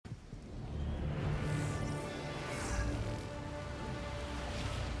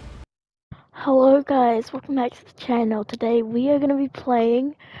Hello guys, welcome back to the channel. Today we are going to be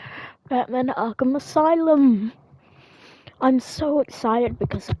playing Batman Arkham Asylum. I'm so excited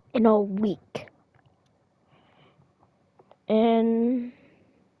because in a week, in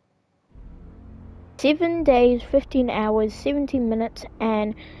 7 days, 15 hours, 17 minutes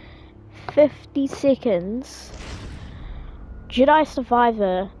and 50 seconds, Jedi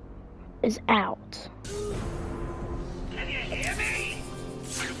Survivor is out. Can you hear me?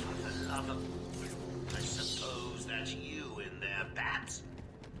 For the love of... I suppose that's you in there, Bats.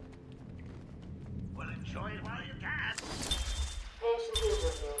 Well, enjoy it while you can.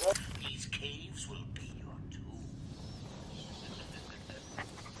 These caves will be your tomb.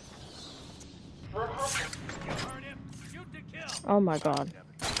 What happened? You heard him? Shoot to kill. Oh my god.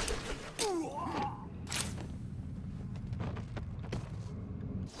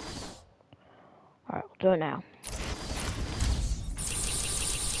 Alright, we'll do it now.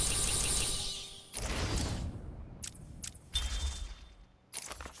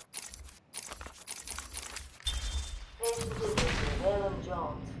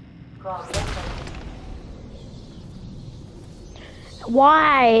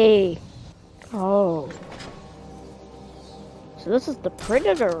 Why? Oh. So this is the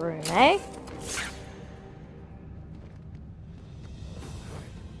Predator room, eh?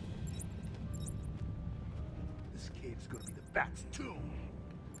 This cave's gonna be the Bat's tomb.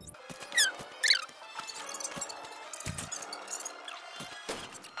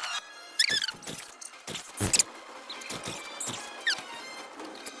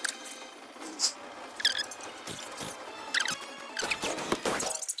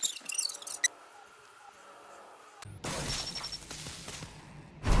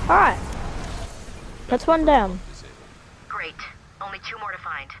 Alright. That's one down. Great. Only 2 more to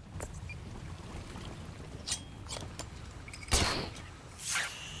find.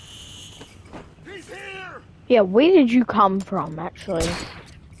 He's here! Yeah, where did you come from, actually?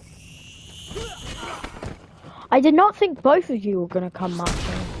 I did not think both of you were gonna come marching.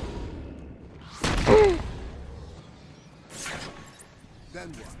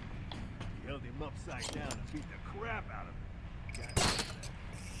 Then what? He held him upside down and beat the crap out of him.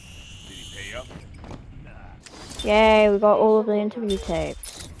 Did he pay up? Nah. Yay, we got all of the interview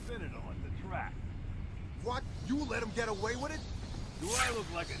tapes. Fitted on the track. What? You let him get away with it? Do I look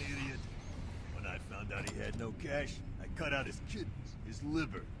like an idiot? When I found out he had no cash, I cut out his kidneys, his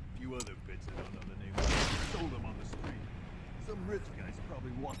liver, a few other bits I don't know the name of, sold them on the street. Some rich guy's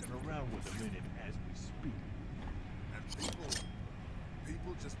probably walking around with them in him as we speak. And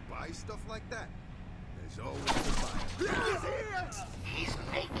people just buy stuff like that? There's always a buyer. He's here! He's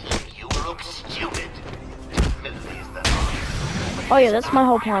making you look stupid. Oh yeah, that's my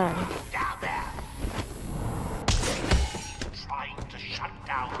whole plan. Down there. Trying to shut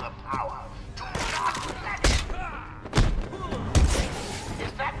down the power. Do not let it.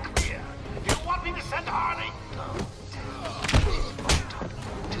 Is that clear? You want me to send Harley? No.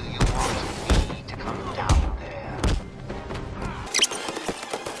 Do you want me to come down there?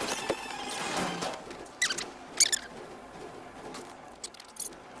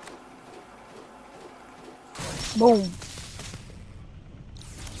 Boom.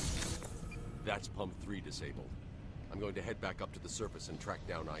 That's pump 3 disabled. I'm going to head back up to the surface and track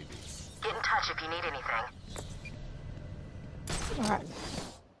down Ivy. Get in touch if you need anything. Alright.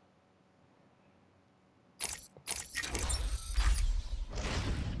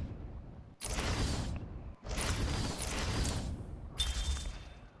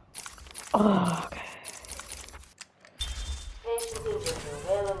 Oh, okay. Patient interview,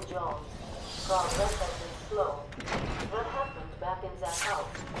 Helen Jones. Progress has been slow. What happened back in that house?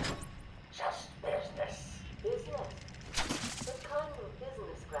 Just business. Business? What kind of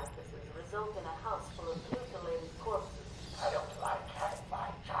business practices result in a house full of mutilated corpses? I don't like having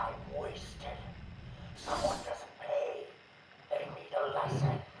my time wasted. Someone doesn't pay. They need a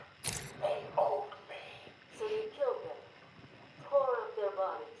lesson. They owed me. So you killed them, tore up their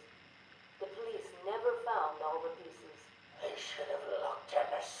bodies. The police never found all the pieces. They should have looked in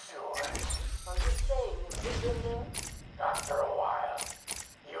the sewers. Are you saying you did them there? After a while.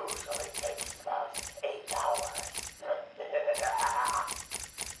 Usually takes about 8 hours.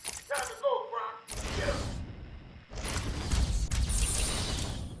 Time to go, Brock. Get him.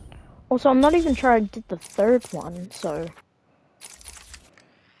 Also, I'm not even sure I did the third one, so... Sit down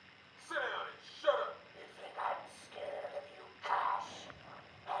and shut up. You think I'm scared of you, Cash?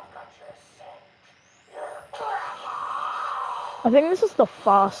 I've got your scent. You're I think this is the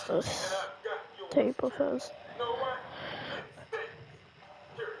fastest tape of his. know what?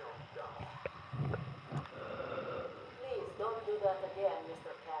 You're no dog. Please don't do that again,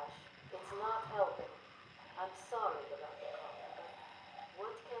 Mr. Cash. It's not helping. I'm sorry about the comment, but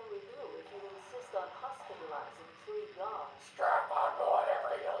what can we do if you insist on hospitalizing 3 guards? Strap on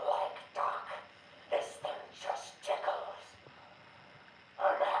whatever you like, Doc. This thing just tickles.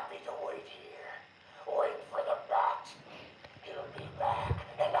 I'm happy to wait here. Wait for the bat. He'll be back,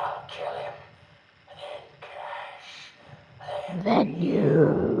 and I'll kill him. Then Cash. Then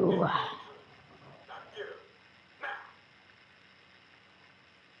you. Not you. Now.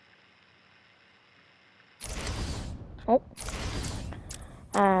 Oh.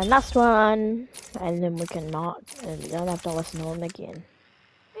 And last one. And then we cannot. And you don't have to listen to him again.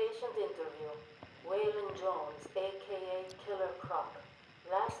 Patient interview. Waylon Jones, a.k.a. Killer Croc.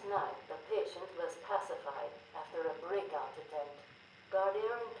 Last night, the patient was pacified after a breakout attempt.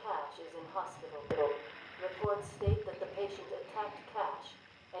 Aaron Cash is in hospital. Reports state that the patient attacked Cash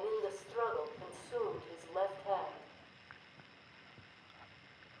and in the struggle consumed his left hand.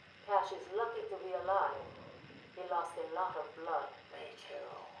 Cash is lucky to be alive. He lost a lot of blood. Me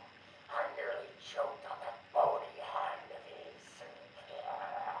too. I nearly choked on that bony hand of his.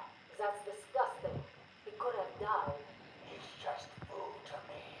 That's disgusting. He could have died. He's just food to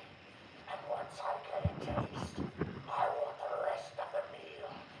me. And once I get a taste, I want the rest of the meal.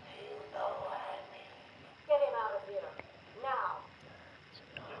 You know what I mean. Get him out of here. Now.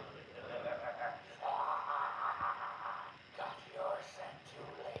 Got your scent too,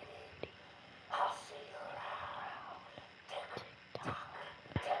 lady. I'll see you around. Tick tock,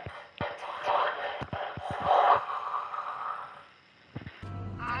 tick tock.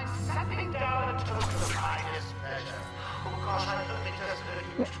 I'm stepping down and took the finest measure. Oh gosh, I hope it doesn't hurt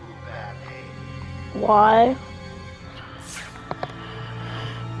you too badly. Why?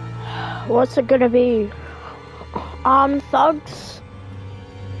 What's it gonna be? Armed thugs?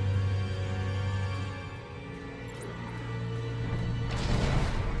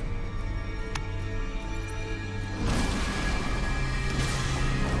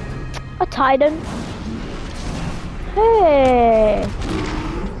 A Titan? Hey!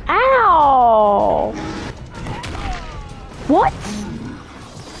 Ow! What?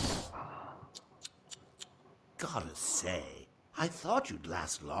 Gotta say, I thought you'd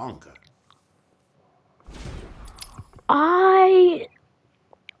last longer.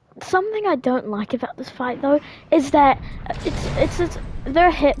 Something I don't like about this fight though is that it's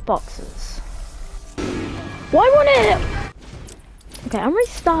they're hitboxes. Why won't it? Okay, I'm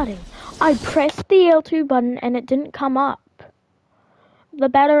restarting. I pressed the L2 button and it didn't come up. The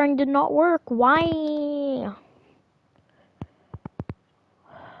battering did not work. Why?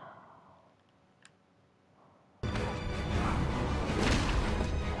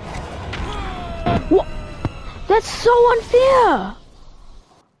 What? That's so unfair!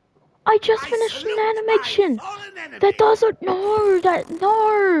 I just finished an animation! That doesn't, no!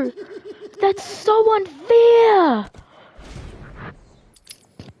 That's so unfair!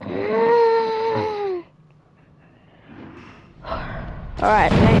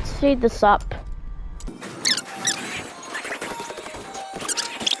 Alright, let's speed this up.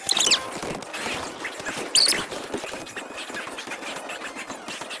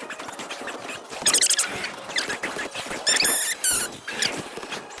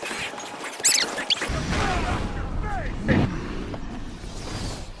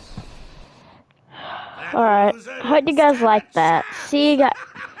 Alright, hope you guys like that. See you guys.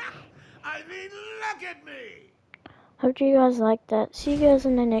 I mean, look at me! Hope you guys like that. See you guys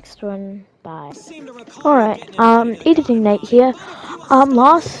in the next one. Bye. Alright, Editing Nate here.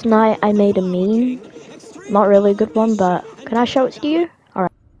 Last night I made a meme. Not really a good one, but can I show it to you?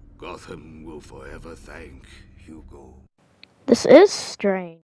 Alright. Gotham will forever thank Hugo. This is strange.